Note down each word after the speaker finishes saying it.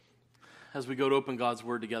As we go to open God's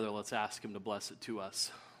Word together, let's ask Him to bless it to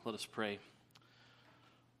us. Let us pray.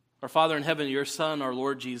 Our Father in heaven, your Son, our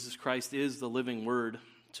Lord Jesus Christ, is the living Word.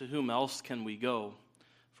 To whom else can we go?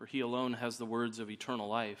 For He alone has the words of eternal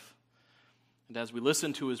life. And as we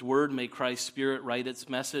listen to His Word, may Christ's Spirit write its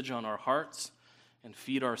message on our hearts and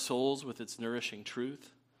feed our souls with its nourishing truth.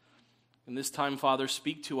 In this time, Father,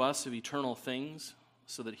 speak to us of eternal things,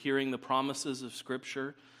 so that hearing the promises of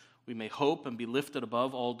Scripture, we may hope and be lifted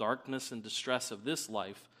above all darkness and distress of this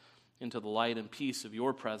life into the light and peace of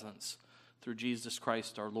your presence through Jesus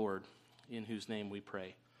Christ our Lord, in whose name we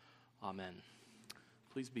pray. Amen.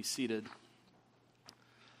 Please be seated.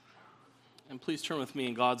 And please turn with me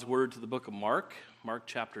in God's Word to the book of Mark, Mark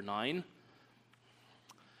chapter 9.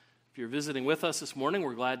 If you're visiting with us this morning,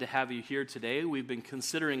 we're glad to have you here today. We've been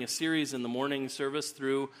considering a series in the morning service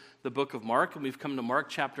through the book of Mark, and we've come to Mark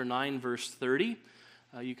chapter 9, verse 30.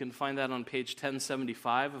 You can find that on page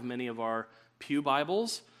 1075 of many of our pew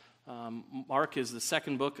Bibles. Mark is the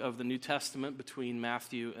second book of the New Testament between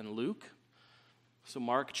Matthew and Luke. So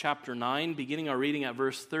Mark chapter 9, beginning our reading at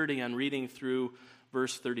verse 30 and reading through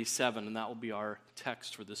verse 37, and that will be our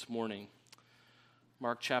text for this morning.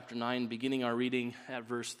 Mark chapter 9, beginning our reading at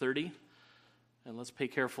verse 30. And let's pay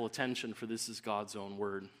careful attention, for this is God's own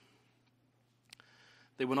word.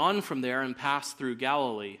 They went on from there and passed through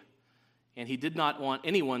Galilee, and he did not want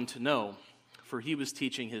anyone to know, for he was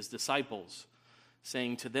teaching his disciples,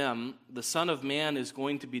 saying to them, "The Son of Man is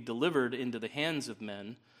going to be delivered into the hands of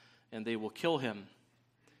men, and they will kill him.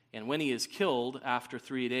 And when he is killed, after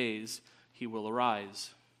 3 days, he will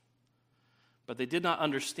arise." But they did not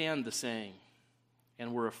understand the saying,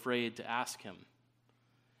 and were afraid to ask him.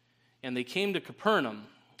 And they came to Capernaum,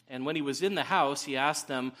 and when he was in the house, he asked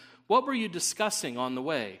them, "What were you discussing on the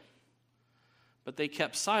way?" But they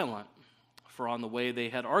kept silent, for on the way they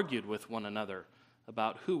had argued with one another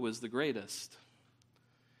about who was the greatest.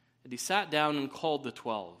 And he sat down and called the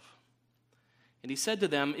 12. And he said to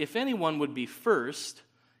them, "If anyone would be first,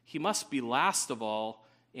 he must be last of all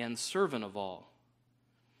and servant of all."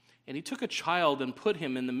 And he took a child and put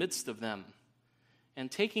him in the midst of them.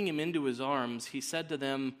 And taking him into his arms, he said to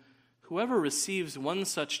them, "Whoever receives one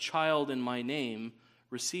such child in my name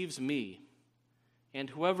receives me. And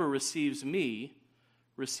whoever receives me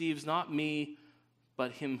receives not me,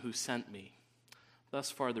 but him who sent me."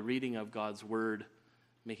 Thus far the reading of God's word.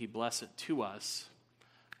 May he bless it to us.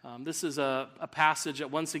 This is a passage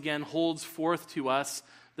that once again holds forth to us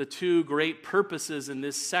the two great purposes in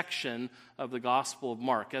this section of the Gospel of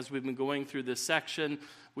Mark. As we've been going through this section,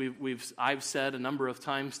 I've said a number of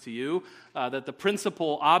times to you that the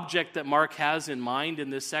principal object that Mark has in mind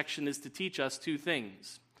in this section is to teach us two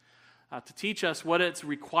things. To teach us what it's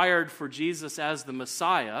required for Jesus as the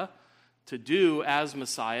Messiah to do as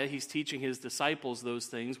Messiah. He's teaching his disciples those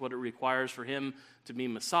things, what it requires for him to be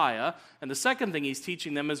Messiah. And the second thing he's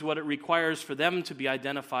teaching them is what it requires for them to be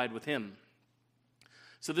identified with him.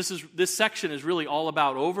 So this section is really all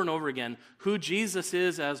about, over and over again, who Jesus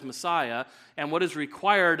is as Messiah and what is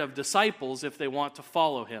required of disciples if they want to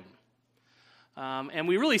follow him. And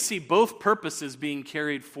we really see both purposes being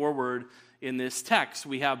carried forward in this text.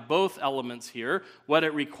 We have both elements here. What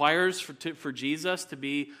it requires for Jesus to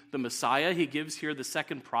be the Messiah. He gives here the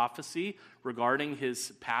second prophecy regarding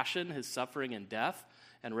his passion, his suffering and death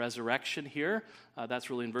and resurrection here. That's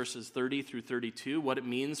really in verses 30 through 32, what it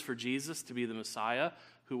means for Jesus to be the Messiah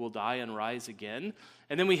who will die and rise again.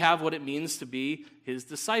 And then we have what it means to be his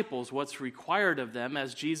disciples, what's required of them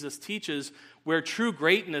as Jesus teaches where true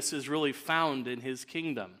greatness is really found in his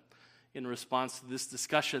kingdom, in response to this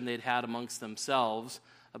discussion they'd had amongst themselves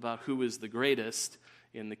about who is the greatest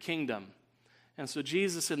in the kingdom. And so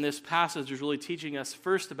Jesus in this passage is really teaching us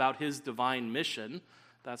first about his divine mission.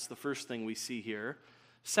 That's the first thing we see here.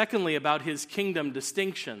 Secondly, about his kingdom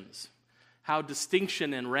distinctions, how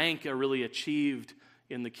distinction and rank are really achieved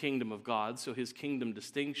in the kingdom of God, so his kingdom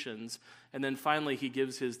distinctions. And then finally, he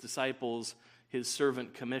gives his disciples his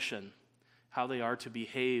servant commission, how they are to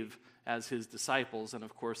behave as his disciples. And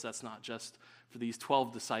of course, that's not just for these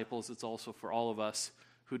 12 disciples, it's also for all of us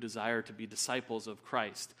who desire to be disciples of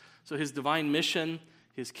Christ. So his divine mission,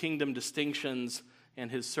 his kingdom distinctions,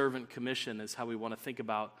 and his servant commission is how we want to think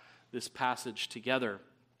about this passage together.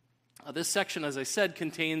 This section, as I said,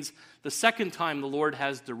 contains the second time the Lord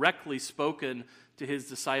has directly spoken to his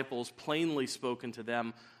disciples, plainly spoken to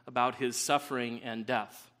them about his suffering and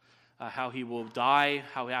death. How he will die,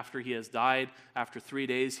 how after he has died, after 3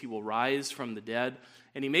 days, he will rise from the dead.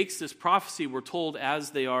 And he makes this prophecy, we're told, as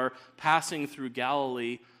they are passing through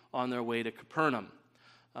Galilee on their way to Capernaum.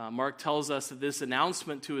 Mark tells us that this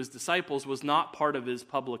announcement to his disciples was not part of his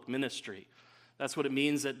public ministry. That's what it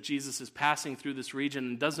means that Jesus is passing through this region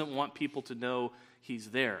and doesn't want people to know he's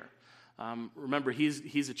there. Remember,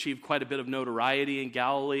 he's achieved quite a bit of notoriety in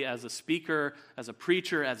Galilee as a speaker, as a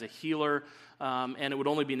preacher, as a healer, and it would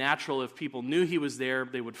only be natural if people knew he was there,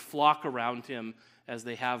 they would flock around him as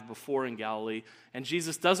they have before in Galilee. And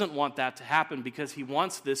Jesus doesn't want that to happen because he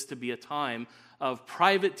wants this to be a time of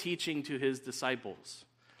private teaching to his disciples.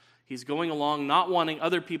 He's going along not wanting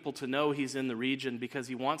other people to know he's in the region because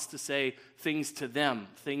he wants to say things to them,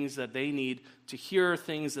 things that they need to hear,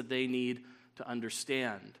 things that they need to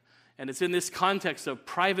understand. And it's in this context of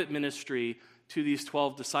private ministry to these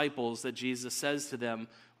 12 disciples that Jesus says to them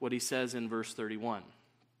what he says in verse 31.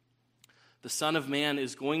 The Son of Man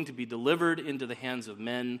is going to be delivered into the hands of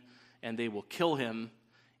men, and they will kill him,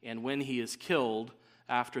 and when he is killed,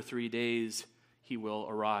 after 3 days, he will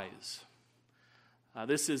arise.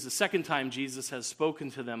 This is the second time Jesus has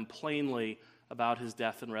spoken to them plainly about his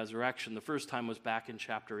death and resurrection. The first time was back in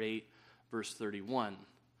chapter 8, verse 31.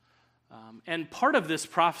 And part of this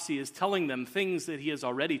prophecy is telling them things that he has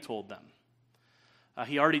already told them.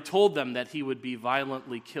 He already told them that he would be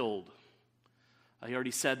violently killed. He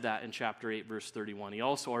already said that in chapter 8, verse 31. He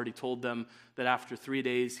also already told them that after 3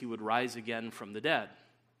 days he would rise again from the dead.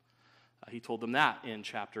 He told them that in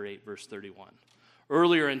chapter 8, verse 31.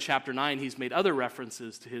 Earlier in chapter 9, he's made other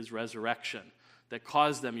references to his resurrection that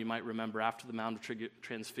caused them, you might remember, after the Mount of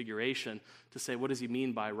Transfiguration, to say, what does he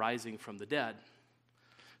mean by rising from the dead?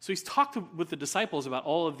 So he's talked with the disciples about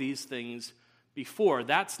all of these things before.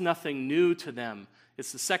 That's nothing new to them.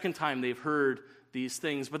 It's the second time they've heard these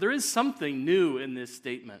things. But there is something new in this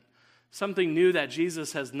statement, something new that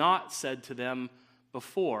Jesus has not said to them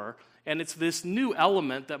before. And it's this new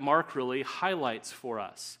element that Mark really highlights for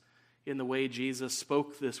us in the way Jesus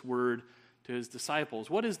spoke this word to his disciples.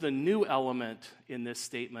 What is the new element in this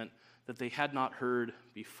statement that they had not heard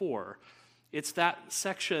before? It's that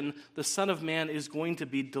section, the Son of Man is going to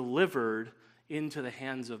be delivered into the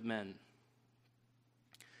hands of men.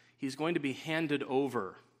 He's going to be handed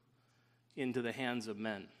over into the hands of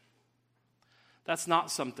men. That's not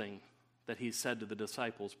something that he said to the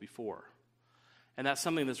disciples before. And that's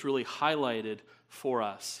something that's really highlighted for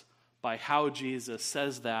us by how Jesus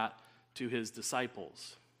says that to his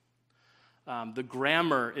disciples. The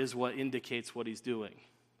grammar is what indicates what he's doing.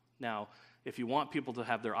 Now, if you want people to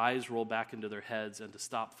have their eyes roll back into their heads and to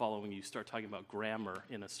stop following you, start talking about grammar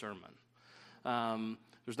in a sermon.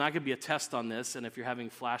 There's not going to be a test on this, and if you're having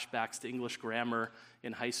flashbacks to English grammar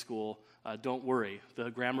in high school, don't worry. The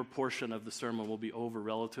grammar portion of the sermon will be over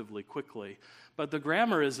relatively quickly. But the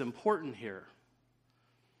grammar is important here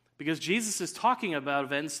because Jesus is talking about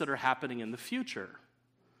events that are happening in the future.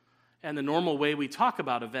 And the normal way we talk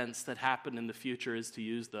about events that happen in the future is to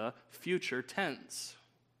use the future tense.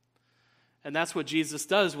 And that's what Jesus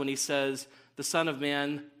does when he says the Son of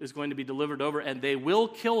Man is going to be delivered over and they will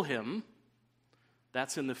kill him.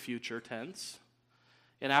 That's in the future tense.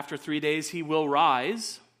 And after 3 days he will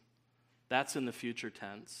rise. That's in the future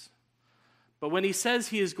tense. But when he says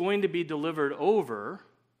he is going to be delivered over,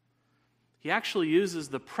 he actually uses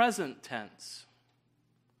the present tense.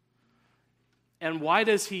 And why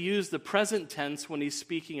does he use the present tense when he's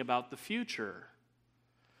speaking about the future?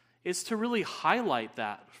 It's to really highlight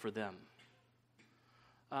that for them.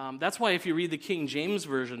 That's why if you read the King James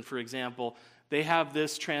Version, for example, they have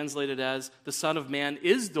this translated as the Son of Man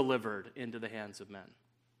is delivered into the hands of men.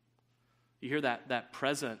 You hear that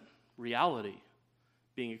present reality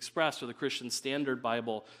being expressed, or the Christian Standard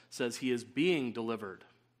Bible says he is being delivered.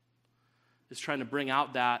 It's trying to bring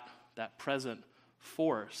out that present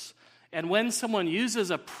force. And when someone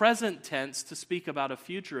uses a present tense to speak about a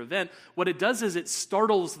future event, what it does is it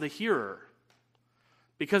startles the hearer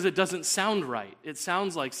because it doesn't sound right. It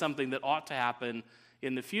sounds like something that ought to happen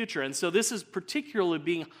in the future. And so this is particularly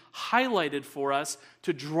being highlighted for us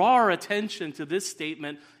to draw our attention to this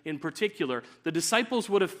statement in particular. The disciples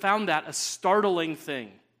would have found that a startling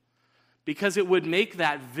thing because it would make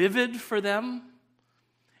that vivid for them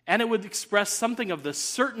and it would express something of the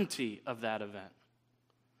certainty of that event.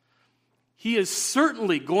 He is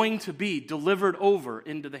certainly going to be delivered over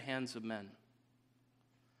into the hands of men.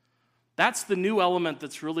 That's the new element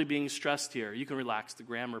that's really being stressed here. You can relax, the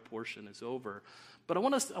grammar portion is over. But I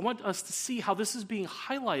want us to see how this is being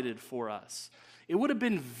highlighted for us. It would have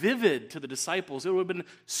been vivid to the disciples. It would have been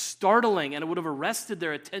startling, and it would have arrested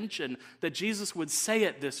their attention that Jesus would say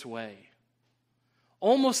it this way.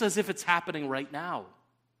 Almost as if it's happening right now.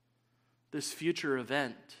 This future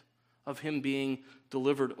event of him being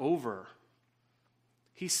delivered over.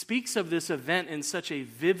 He speaks of this event in such a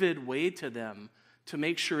vivid way to them to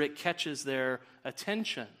make sure it catches their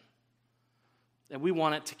attention. And we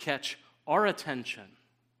want it to catch our attention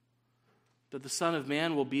that the Son of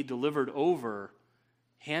Man will be delivered over,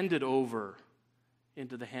 handed over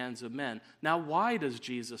into the hands of men. Now, why does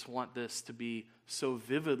Jesus want this to be so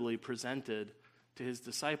vividly presented to his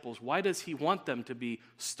disciples? Why does he want them to be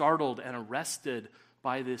startled and arrested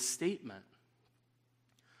by this statement?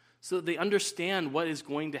 So that they understand what is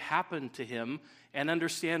going to happen to him and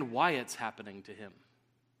understand why it's happening to him.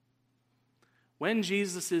 When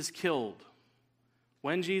Jesus is killed,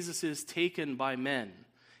 when Jesus is taken by men,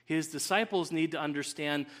 his disciples need to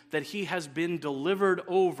understand that he has been delivered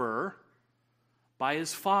over by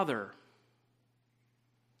his Father.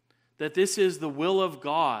 That this is the will of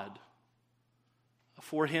God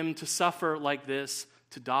for him to suffer like this,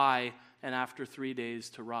 to die, and after 3 days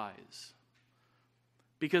to rise.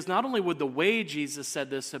 Because not only would the way Jesus said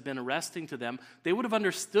this have been arresting to them, they would have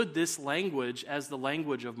understood this language as the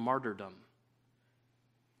language of martyrdom.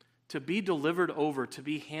 To be delivered over, to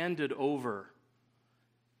be handed over,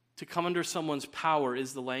 to come under someone's power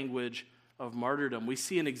is the language of martyrdom. We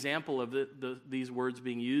see an example of these words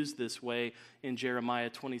being used this way in Jeremiah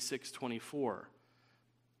 26:24.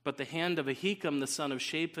 But the hand of Ahikam, the son of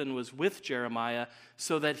Shaphan, was with Jeremiah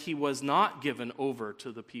so that he was not given over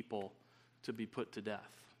to the people to be put to death.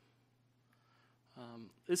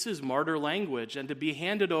 This is martyr language, and to be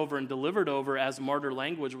handed over and delivered over as martyr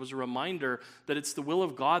language was a reminder that it's the will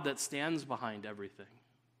of God that stands behind everything.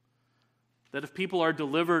 That if people are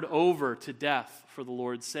delivered over to death for the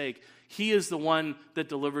Lord's sake, he is the one that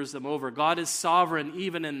delivers them over. God is sovereign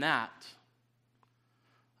even in that.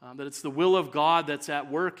 That it's the will of God that's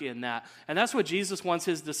at work in that. And that's what Jesus wants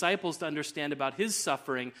his disciples to understand about his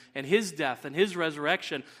suffering and his death and his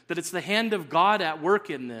resurrection, that it's the hand of God at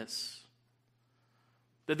work in this.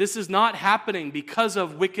 That this is not happening because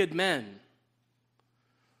of wicked men.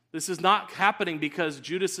 This is not happening because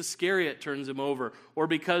Judas Iscariot turns him over, or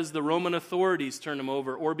because the Roman authorities turn him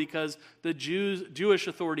over, or because the Jewish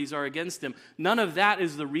authorities are against him. None of that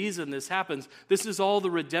is the reason this happens. This is all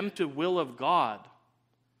the redemptive will of God.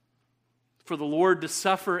 For the Lord to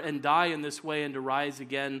suffer and die in this way and to rise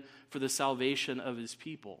again for the salvation of his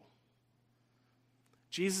people.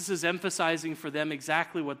 Jesus is emphasizing for them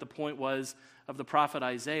exactly what the point was of the prophet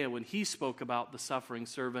Isaiah when he spoke about the suffering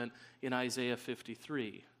servant in Isaiah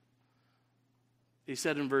 53. He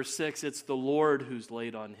said in verse 6, it's the Lord who's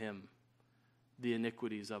laid on him the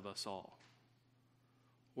iniquities of us all.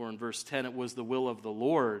 Or in verse 10, it was the will of the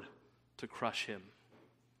Lord to crush him.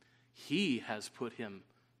 He has put him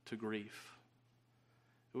to grief.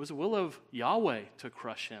 It was the will of Yahweh to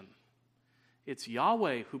crush him. It's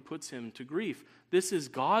Yahweh who puts him to grief. This is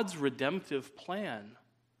God's redemptive plan.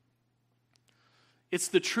 It's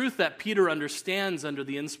the truth that Peter understands under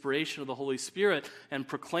the inspiration of the Holy Spirit and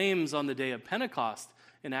proclaims on the day of Pentecost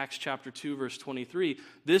in Acts chapter 2, verse 23.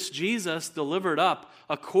 This Jesus delivered up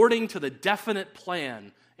according to the definite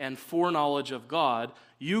plan and foreknowledge of God,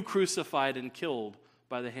 you crucified and killed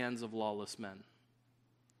by the hands of lawless men.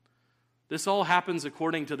 This all happens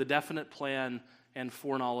according to the definite plan and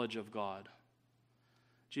foreknowledge of God.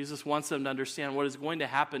 Jesus wants them to understand what is going to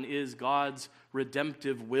happen is God's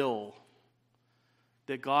redemptive will.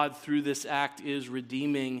 That God, through this act, is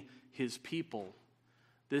redeeming his people.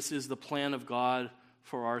 This is the plan of God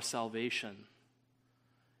for our salvation.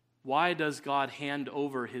 Why does God hand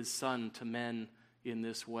over his Son to men in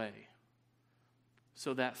this way?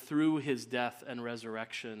 So that through his death and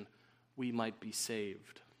resurrection, we might be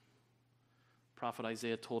saved. Prophet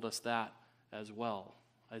Isaiah told us that as well.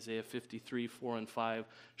 Isaiah 53, 4 and 5.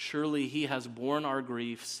 Surely he has borne our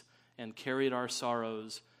griefs and carried our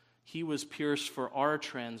sorrows. He was pierced for our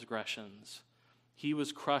transgressions. He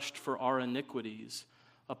was crushed for our iniquities.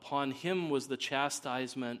 Upon him was the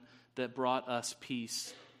chastisement that brought us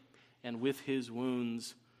peace, and with his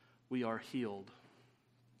wounds we are healed.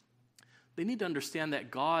 They need to understand that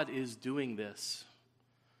God is doing this.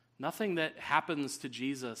 Nothing that happens to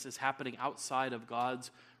Jesus is happening outside of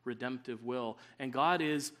God's redemptive will. And God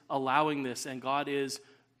is allowing this, and God is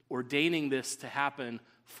ordaining this to happen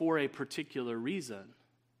for a particular reason.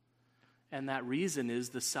 And that reason is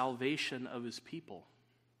the salvation of his people.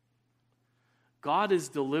 God is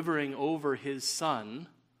delivering over his Son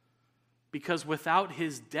because without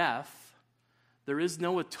his death, there is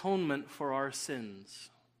no atonement for our sins.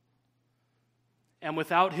 And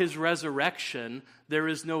without his resurrection, there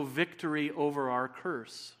is no victory over our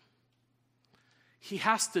curse. He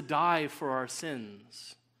has to die for our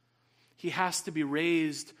sins. He has to be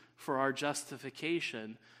raised for our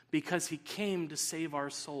justification because he came to save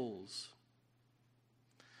our souls.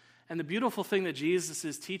 And the beautiful thing that Jesus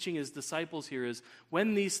is teaching his disciples here is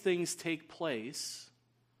when these things take place,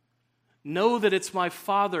 Know that it's my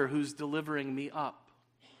Father who's delivering me up.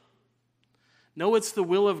 Know it's the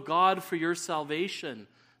will of God for your salvation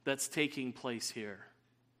that's taking place here.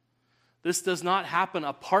 This does not happen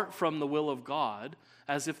apart from the will of God,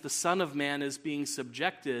 as if the Son of Man is being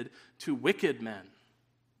subjected to wicked men.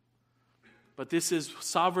 But this is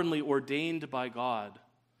sovereignly ordained by God,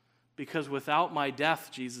 because without my death,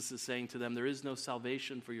 Jesus is saying to them, there is no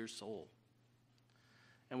salvation for your soul.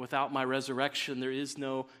 And without my resurrection, there is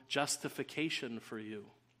no justification for you.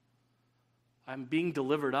 I'm being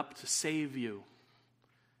delivered up to save you.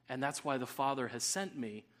 And that's why the Father has sent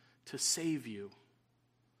me to save you.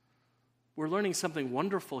 We're learning something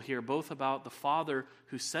wonderful here, both about the Father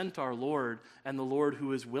who sent our Lord and the Lord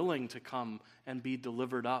who is willing to come and be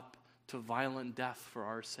delivered up to violent death for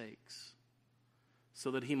our sakes,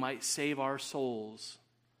 so that he might save our souls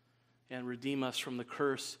and redeem us from the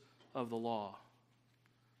curse of the law.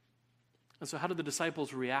 And so how do the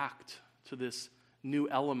disciples react to this new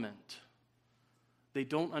element? They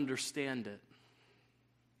don't understand it.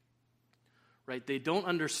 Right? They don't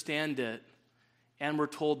understand it, and we're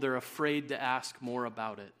told they're afraid to ask more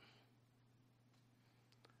about it.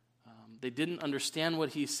 They didn't understand what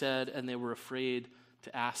he said, and they were afraid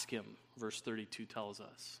to ask him, verse 32 tells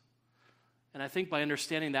us. And I think by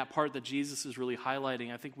understanding that part that Jesus is really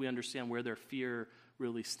highlighting, I think we understand where their fear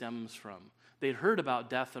really stems from. They'd heard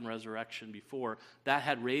about death and resurrection before. That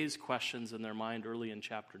had raised questions in their mind early in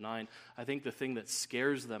chapter 9. I think the thing that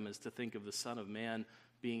scares them is to think of the Son of Man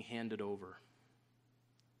being handed over.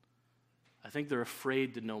 I think they're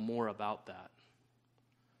afraid to know more about that.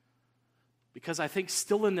 Because I think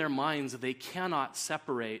still in their minds they cannot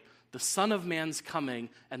separate the Son of Man's coming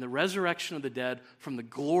and the resurrection of the dead from the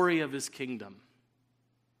glory of his kingdom.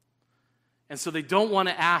 And so they don't want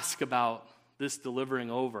to ask about this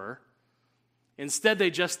delivering over. Instead, they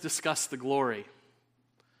just discuss the glory.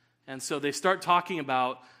 And so they start talking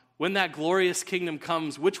about, when that glorious kingdom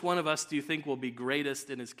comes, which one of us do you think will be greatest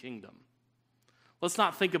in his kingdom? Let's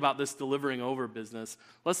not think about this delivering over business.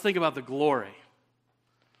 Let's think about the glory.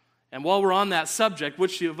 And while we're on that subject,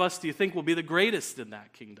 which of us do you think will be the greatest in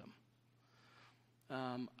that kingdom?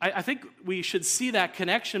 I think we should see that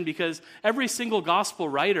connection, because every single gospel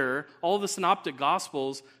writer, all the synoptic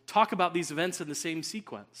gospels, talk about these events in the same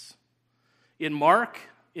sequence. In Mark,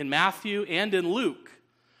 in Matthew, and in Luke,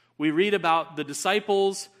 we read about the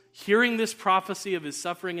disciples hearing this prophecy of his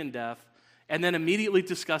suffering and death, and then immediately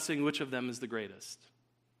discussing which of them is the greatest.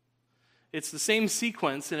 It's the same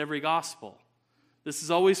sequence in every gospel. This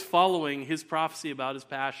is always following his prophecy about his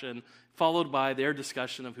passion, followed by their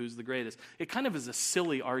discussion of who's the greatest. It kind of is a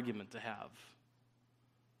silly argument to have,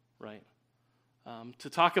 right? To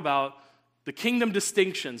talk about the kingdom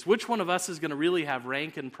distinctions, which one of us is going to really have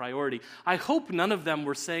rank and priority. I hope none of them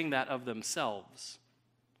were saying that of themselves.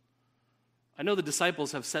 I know the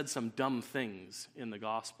disciples have said some dumb things in the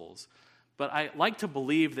Gospels, but I like to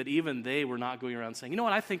believe that even they were not going around saying, you know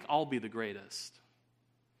what, I think I'll be the greatest.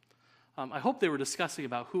 I hope they were discussing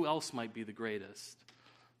about who else might be the greatest,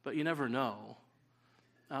 but you never know.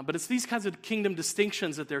 But it's these kinds of kingdom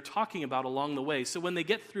distinctions that they're talking about along the way. So when they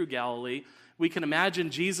get through Galilee, we can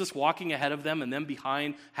imagine Jesus walking ahead of them and them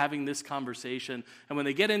behind having this conversation. And when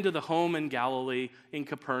they get into the home in Galilee, in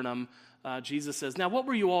Capernaum, Jesus says, now what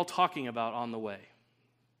were you all talking about on the way?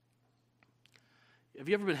 Have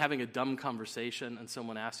you ever been having a dumb conversation and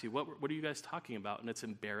someone asks you, what are you guys talking about? And it's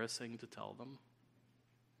embarrassing to tell them.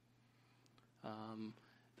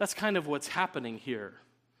 That's kind of what's happening here.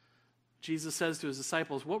 Jesus says to his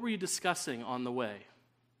disciples, what were you discussing on the way?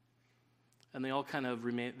 And they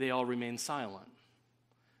all remain silent.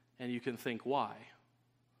 And you can think, why?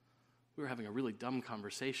 We were having a really dumb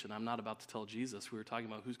conversation. I'm not about to tell Jesus. We were talking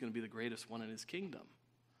about who's going to be the greatest one in his kingdom.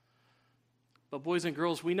 But boys and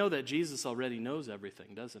girls, we know that Jesus already knows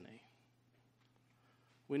everything, doesn't he?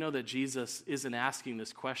 We know that Jesus isn't asking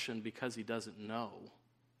this question because he doesn't know.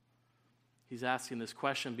 He's asking this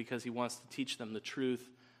question because he wants to teach them the truth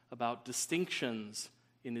about distinctions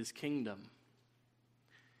in his kingdom.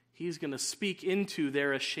 He's going to speak into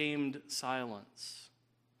their ashamed silence.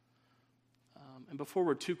 And before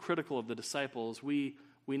we're too critical of the disciples, we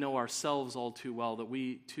know ourselves all too well that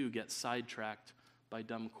we too get sidetracked by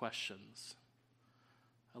dumb questions.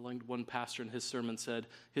 I liked one pastor in his sermon said,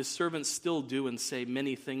 his servants still do and say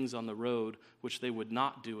many things on the road which they would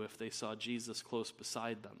not do if they saw Jesus close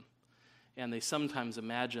beside them. And they sometimes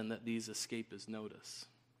imagine that these escape his notice.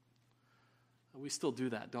 We still do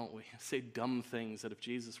that, don't we? Say dumb things that if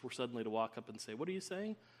Jesus were suddenly to walk up and say, what are you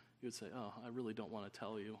saying? You would say, oh, I really don't want to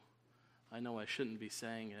tell you. I know I shouldn't be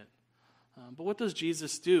saying it. But what does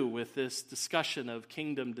Jesus do with this discussion of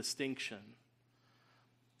kingdom distinction?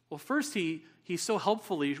 Well, first, he so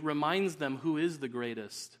helpfully reminds them who is the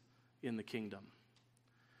greatest in the kingdom.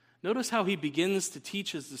 Notice how he begins to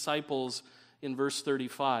teach his disciples in verse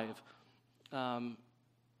 35. And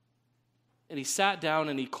he sat down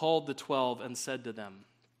and he called the 12 and said to them.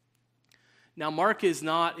 Now, Mark is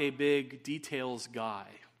not a big details guy,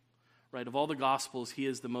 right? Of all the Gospels, he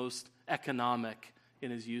is the most economic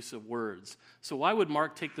in his use of words. So why would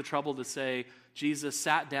Mark take the trouble to say Jesus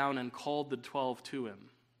sat down and called the 12 to him?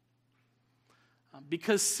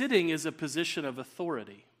 Because sitting is a position of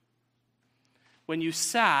authority. When you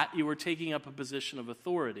sat, you were taking up a position of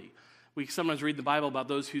authority. We sometimes read the Bible about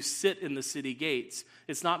those who sit in the city gates.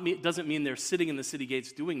 It doesn't mean they're sitting in the city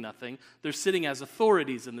gates doing nothing. They're sitting as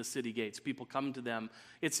authorities in the city gates. People come to them.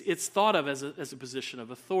 It's thought of as a position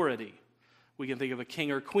of authority. We can think of a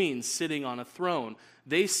king or queen sitting on a throne.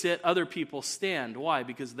 They sit, other people stand. Why?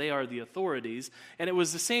 Because they are the authorities. And it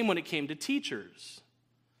was the same when it came to teachers.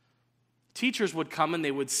 Teachers would come and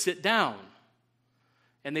they would sit down.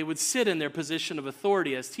 And they would sit in their position of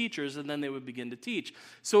authority as teachers, and then they would begin to teach.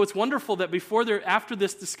 So it's wonderful that after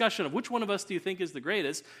this discussion of which one of us do you think is the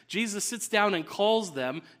greatest, Jesus sits down and calls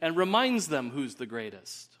them and reminds them who's the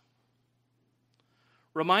greatest.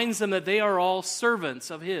 Reminds them that they are all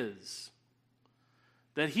servants of his.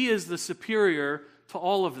 That he is the superior to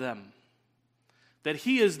all of them. That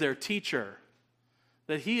he is their teacher.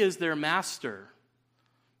 That he is their master.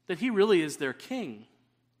 That he really is their king.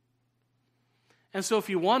 And so if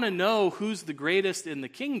you want to know who's the greatest in the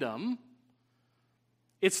kingdom,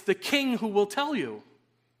 it's the king who will tell you.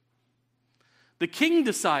 The king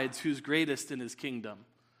decides who's greatest in his kingdom,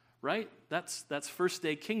 right? That's first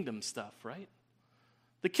day kingdom stuff, right?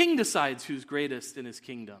 The king decides who's greatest in his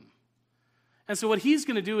kingdom. And so what he's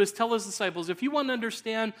going to do is tell his disciples, if you want to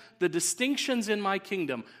understand the distinctions in my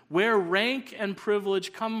kingdom, where rank and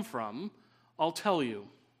privilege come from, I'll tell you.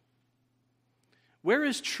 Where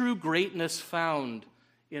is true greatness found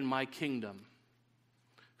in my kingdom?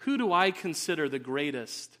 Who do I consider the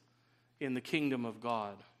greatest in the kingdom of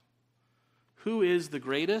God? Who is the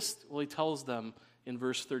greatest? Well, he tells them in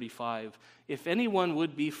verse 35, if anyone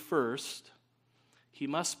would be first, he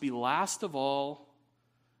must be last of all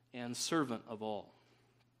and servant of all.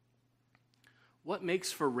 What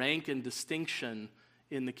makes for rank and distinction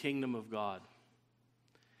in the kingdom of God?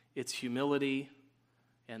 It's humility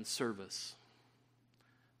and service.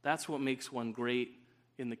 That's what makes one great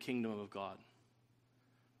in the kingdom of God.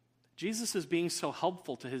 Jesus is being so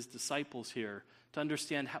helpful to his disciples here to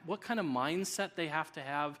understand what kind of mindset they have to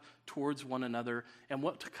have towards one another and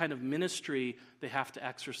what kind of ministry they have to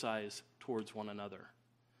exercise towards one another.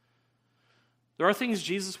 There are things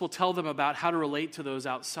Jesus will tell them about how to relate to those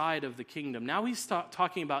outside of the kingdom. Now he's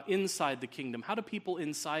talking about inside the kingdom. How do people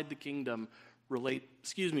inside the kingdom relate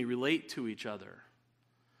to each other?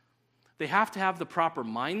 They have to have the proper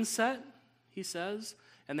mindset, he says,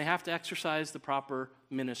 and they have to exercise the proper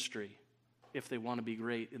ministry if they want to be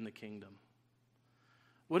great in the kingdom.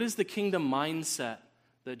 What is the kingdom mindset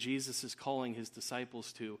that Jesus is calling his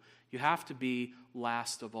disciples to? You have to be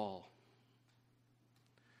last of all.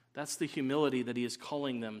 That's the humility that he is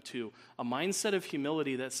calling them to. A mindset of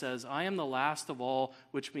humility that says, I am the last of all,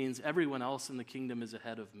 which means everyone else in the kingdom is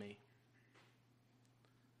ahead of me.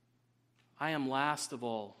 I am last of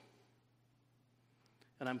all.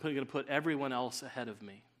 And I'm going to put everyone else ahead of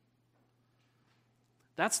me.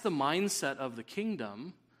 That's the mindset of the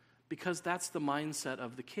kingdom because that's the mindset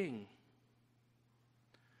of the king.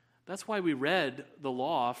 That's why we read the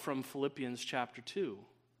law from Philippians chapter 2.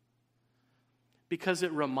 Because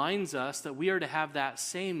it reminds us that we are to have that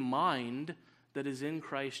same mind that is in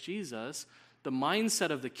Christ Jesus. The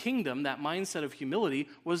mindset of the kingdom, that mindset of humility,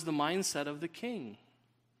 was the mindset of the king.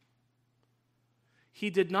 He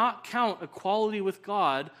did not count equality with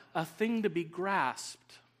God a thing to be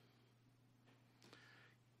grasped.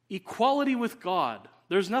 Equality with God,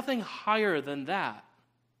 there's nothing higher than that.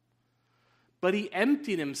 But he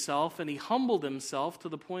emptied himself and he humbled himself to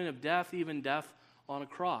the point of death, even death on a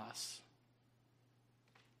cross.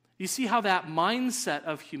 You see how that mindset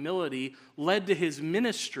of humility led to his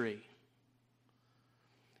ministry.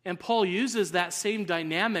 And Paul uses that same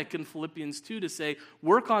dynamic in Philippians 2 to say,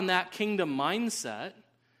 work on that kingdom mindset.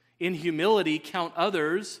 In humility, count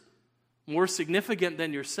others more significant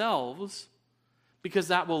than yourselves, because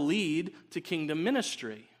that will lead to kingdom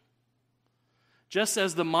ministry. Just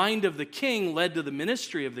as the mind of the king led to the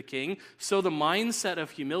ministry of the king, so the mindset of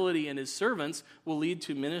humility in his servants will lead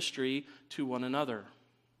to ministry to one another.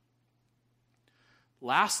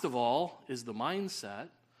 Last of all is the mindset.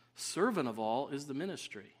 Servant of all is the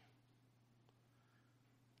ministry.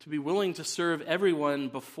 To be willing to serve everyone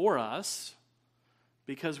before us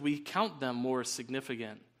because we count them more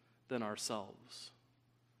significant than ourselves.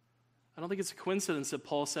 I don't think it's a coincidence that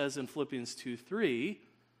Paul says in Philippians 2:3,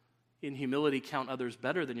 in humility count others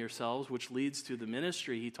better than yourselves, which leads to the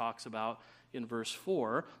ministry he talks about in verse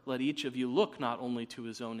 4. Let each of you look not only to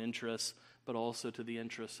his own interests, but also to the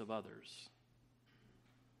interests of others.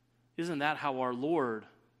 Isn't that how our Lord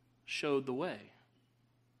showed the way?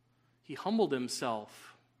 He humbled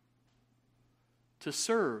himself to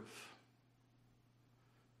serve.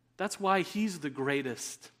 That's why he's the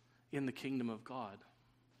greatest in the kingdom of God.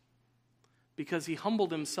 Because he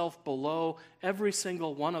humbled himself below every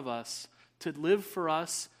single one of us to live for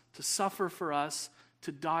us, to suffer for us,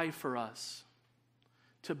 to die for us,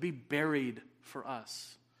 to be buried for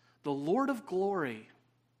us. The Lord of glory,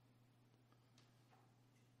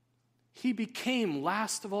 he became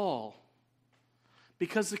last of all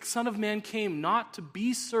because the Son of Man came not to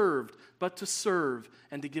be served, but to serve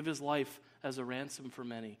and to give his life as a ransom for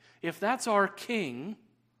many. If that's our King,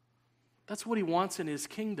 that's what he wants in his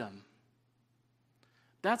kingdom.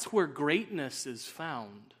 That's where greatness is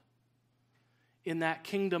found, in that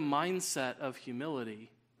kingdom mindset of humility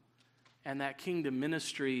and that kingdom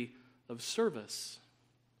ministry of service.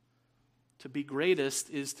 To be greatest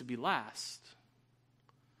is to be last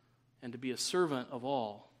and to be a servant of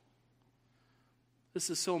all. This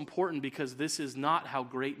is so important because this is not how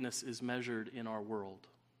greatness is measured in our world.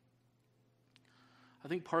 I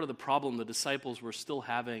think part of the problem the disciples were still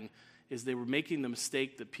having is they were making the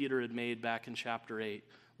mistake that Peter had made back in chapter 8,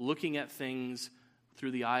 looking at things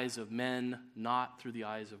through the eyes of men, not through the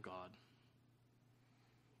eyes of God.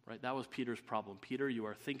 Right? That was Peter's problem. Peter, you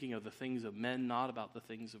are thinking of the things of men, not about the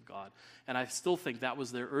things of God. And I still think that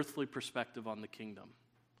was their earthly perspective on the kingdom.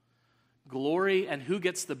 Glory and who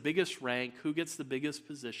gets the biggest rank, who gets the biggest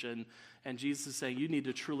position. And Jesus is saying you need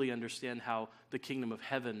to truly understand how the kingdom of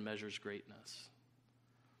heaven measures greatness.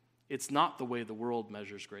 It's not the way the world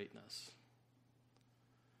measures greatness.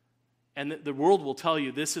 And the world will tell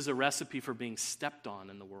you this is a recipe for being stepped on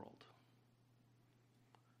in the world.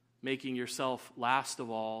 Making yourself last of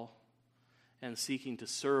all and seeking to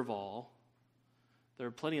serve all. There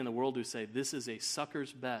are plenty in the world who say this is a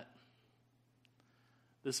sucker's bet.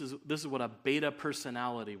 This is what a beta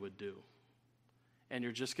personality would do. And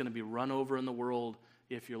you're just going to be run over in the world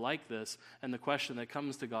if you're like this. And the question that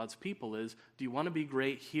comes to God's people is, do you want to be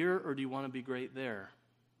great here or do you want to be great there?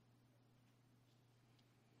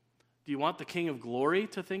 Do you want the King of Glory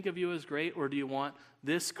to think of you as great, or do you want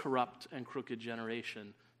this corrupt and crooked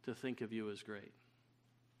generation to think of you as great?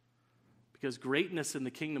 Because greatness in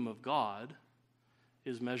the kingdom of God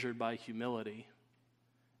is measured by humility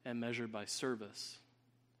and measured by service.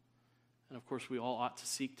 And of course, we all ought to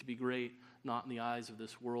seek to be great, not in the eyes of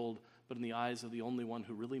this world, but in the eyes of the only one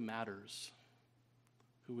who really matters,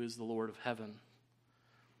 who is the Lord of heaven.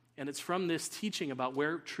 And it's from this teaching about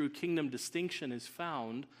where true kingdom distinction is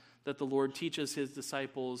found that the Lord teaches his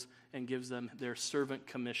disciples and gives them their servant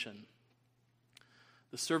commission.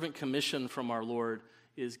 The servant commission from our Lord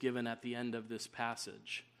is given at the end of this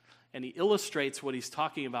passage. And he illustrates what he's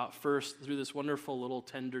talking about first through this wonderful little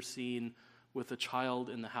tender scene with a child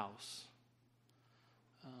in the house.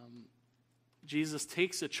 Jesus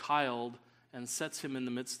takes a child and sets him in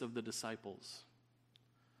the midst of the disciples.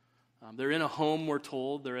 They're in a home, we're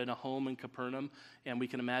told. They're in a home in Capernaum, and we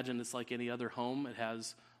can imagine it's like any other home. It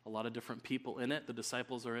has a lot of different people in it. The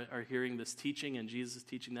disciples are hearing this teaching, and Jesus is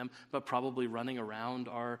teaching them, but probably running around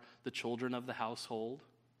are the children of the household.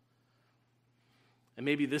 And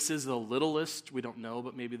maybe this is the littlest, we don't know,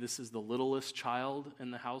 but maybe this is the littlest child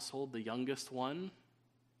in the household, the youngest one.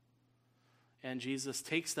 And Jesus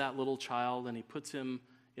takes that little child and he puts him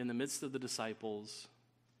in the midst of the disciples,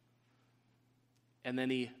 and then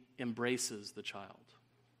he embraces the child.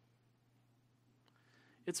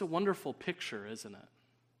 It's a wonderful picture, isn't it?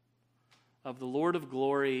 Of the Lord of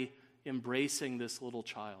glory embracing this little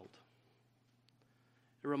child.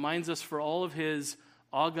 It reminds us, for all of his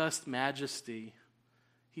august majesty,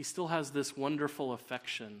 he still has this wonderful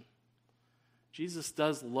affection. Jesus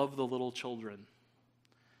does love the little children,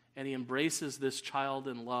 and he embraces this child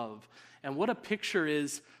in love. And what a picture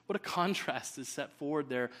is, what a contrast is set forward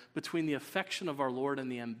there between the affection of our Lord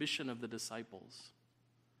and the ambition of the disciples.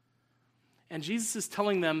 And Jesus is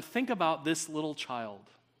telling them, think about this little child.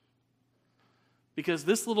 Because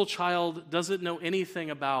this little child doesn't know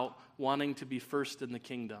anything about wanting to be first in the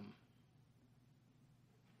kingdom.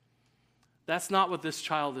 That's not what this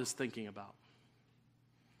child is thinking about.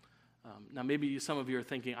 Now, maybe some of you are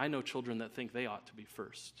thinking, I know children that think they ought to be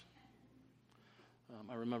first.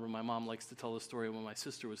 I remember my mom likes to tell the story when my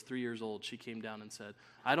sister was 3 years old. She came down and said,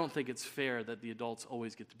 I don't think it's fair that the adults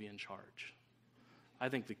always get to be in charge. I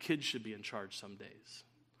think the kids should be in charge some days.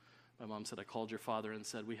 My mom said, I called your father and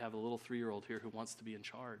said, we have a little 3-year-old here who wants to be in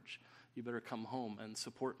charge. You better come home and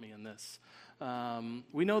support me in this.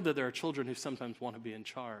 We know that there are children who sometimes want to be in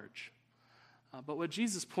charge. But what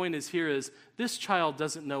Jesus' point is here is this child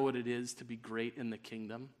doesn't know what it is to be great in the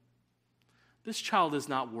kingdom. This child is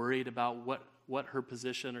not worried about what her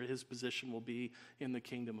position or his position will be in the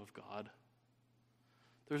kingdom of God.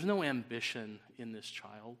 There's no ambition in this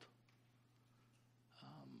child.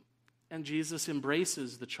 And Jesus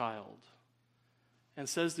embraces the child and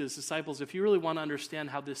says to his disciples, if you really want to understand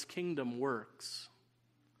how this kingdom works,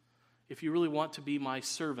 if you really want to be my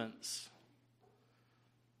servants,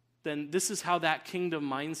 then this is how that kingdom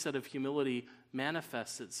mindset of humility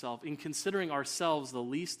manifests itself, in considering ourselves the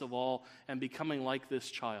least of all and becoming like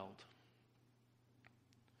this child.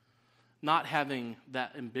 Not having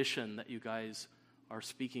that ambition that you guys are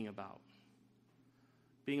speaking about.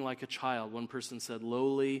 Being like a child, one person said,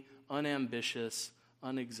 lowly, unambitious,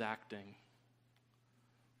 unexacting.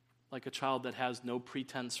 Like a child that has no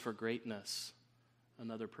pretense for greatness,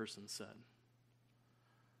 another person said.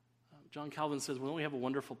 John Calvin says, well, we have a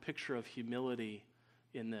wonderful picture of humility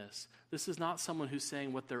in this. This is not someone who's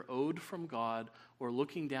saying what they're owed from God or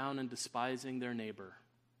looking down and despising their neighbor.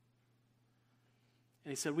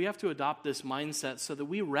 And he said, we have to adopt this mindset so that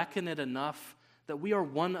we reckon it enough that we are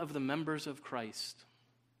one of the members of Christ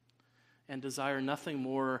and desire nothing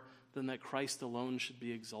more than that Christ alone should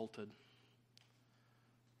be exalted.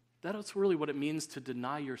 That's really what it means to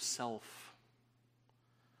deny yourself.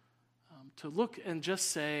 To look and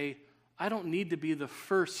just say, I don't need to be the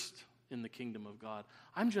first in the kingdom of God.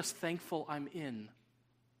 I'm just thankful I'm in.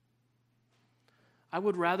 I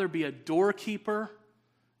would rather be a doorkeeper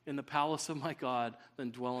in the palace of my God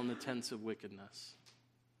than dwell in the tents of wickedness.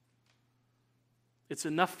 It's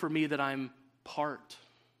enough for me that I'm part.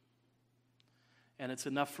 And it's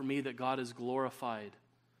enough for me that God is glorified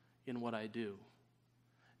in what I do.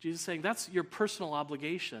 Jesus is saying that's your personal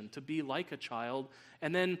obligation, to be like a child.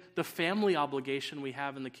 And then the family obligation we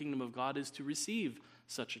have in the kingdom of God is to receive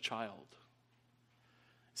such a child.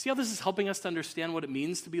 See how this is helping us to understand what it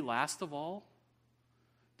means to be last of all?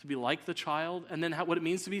 To be like the child, and then what it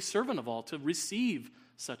means to be servant of all, to receive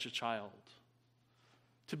such a child.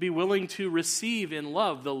 To be willing to receive in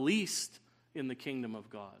love the least in the kingdom of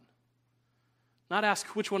God. Not ask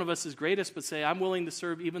which one of us is greatest, but say, I'm willing to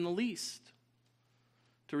serve even the least.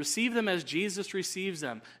 To receive them as Jesus receives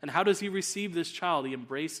them. And how does he receive this child? He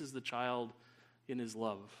embraces the child in his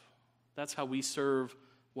love. That's how we serve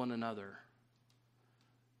one another.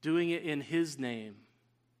 Doing it in his name.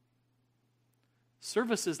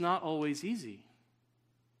 Service is not always easy.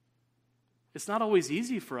 It's not always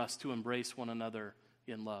easy for us to embrace one another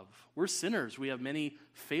in love. We're sinners. We have many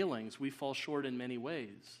failings. We fall short in many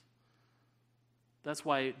ways. That's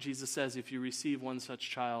why Jesus says, if you receive one such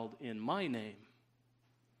child in my name,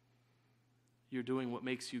 you're doing what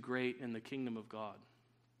makes you great in the kingdom of God.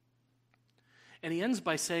 And he ends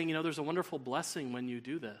by saying, there's a wonderful blessing when you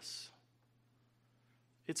do this.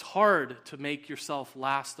 It's hard to make yourself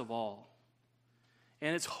last of all.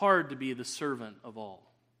 And it's hard to be the servant of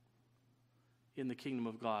all in the kingdom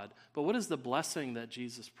of God. But what is the blessing that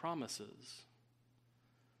Jesus promises?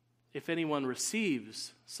 If anyone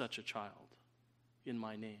receives such a child in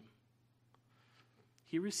my name,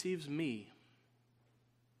 he receives me.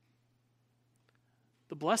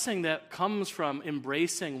 The blessing that comes from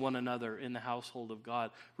embracing one another in the household of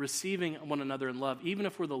God, receiving one another in love, even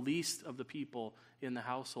if we're the least of the people in the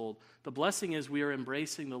household, the blessing is we are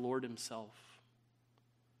embracing the Lord himself.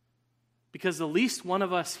 Because the least one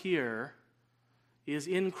of us here is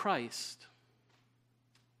in Christ.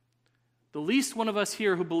 The least one of us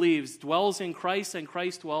here who believes dwells in Christ, and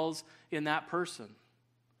Christ dwells in that person.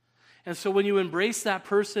 And so when you embrace that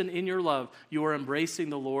person in your love, you are embracing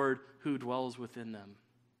the Lord who dwells within them.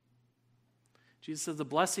 Jesus says the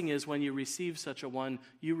blessing is when you receive such a one,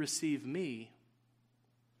 you receive me.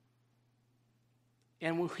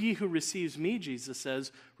 And he who receives me, Jesus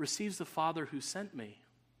says, receives the Father who sent me.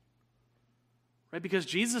 Right? Because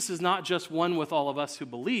Jesus is not just one with all of us who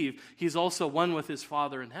believe, he's also one with his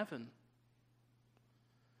Father in heaven.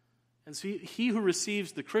 And so he who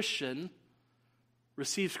receives the Christian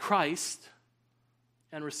receives Christ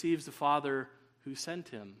and receives the Father who sent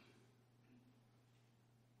him.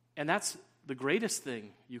 And that's the greatest thing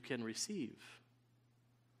you can receive,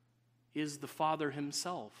 is the Father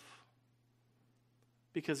himself.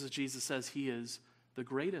 Because as Jesus says, he is the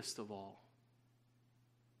greatest of all.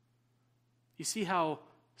 You see how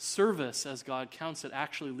service, as God counts it,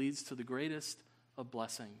 actually leads to the greatest of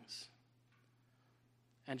blessings.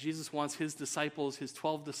 And Jesus wants his disciples, his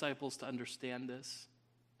 12 disciples, to understand this.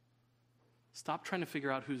 Stop trying to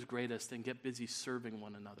figure out who's greatest and get busy serving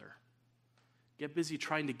one another. Get busy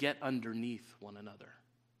trying to get underneath one another.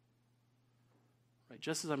 Right?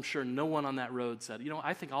 Just as I'm sure no one on that road said,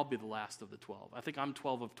 I think I'll be the last of the 12. I think I'm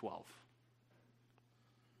 12 of 12.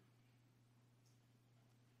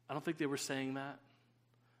 I don't think they were saying that.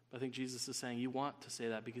 But I think Jesus is saying you want to say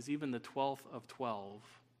that because even the 12th of 12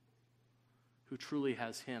 who truly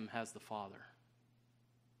has him has the Father.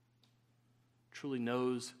 Truly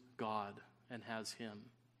knows God and has him.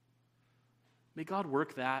 May God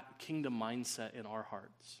work that kingdom mindset in our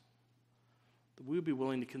hearts. That we would be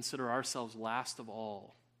willing to consider ourselves last of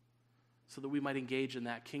all so that we might engage in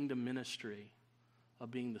that kingdom ministry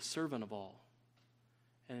of being the servant of all.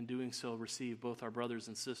 And in doing so, receive both our brothers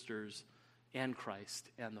and sisters and Christ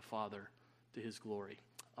and the Father to his glory.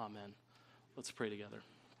 Amen. Let's pray together.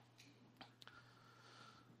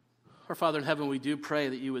 Our Father in heaven, we do pray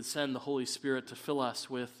that you would send the Holy Spirit to fill us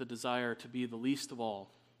with the desire to be the least of all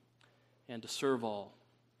and to serve all.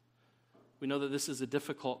 We know that this is a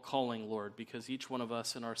difficult calling, Lord, because each one of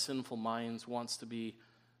us in our sinful minds wants to be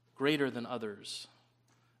greater than others.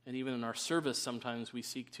 And even in our service, sometimes we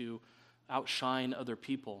seek to outshine other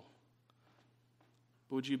people.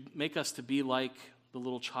 But would you make us to be like the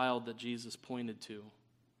little child that Jesus pointed to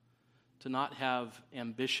not have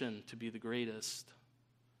ambition to be the greatest,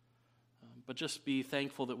 but just be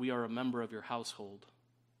thankful that we are a member of your household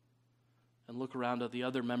and look around at the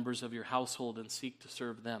other members of your household and seek to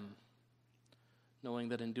serve them, knowing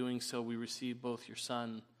that in doing so we receive both your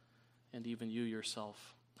Son and even you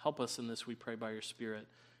yourself. Help us in this, we pray, by your Spirit,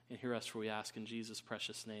 and hear us for we ask in Jesus'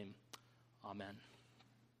 precious name. Amen.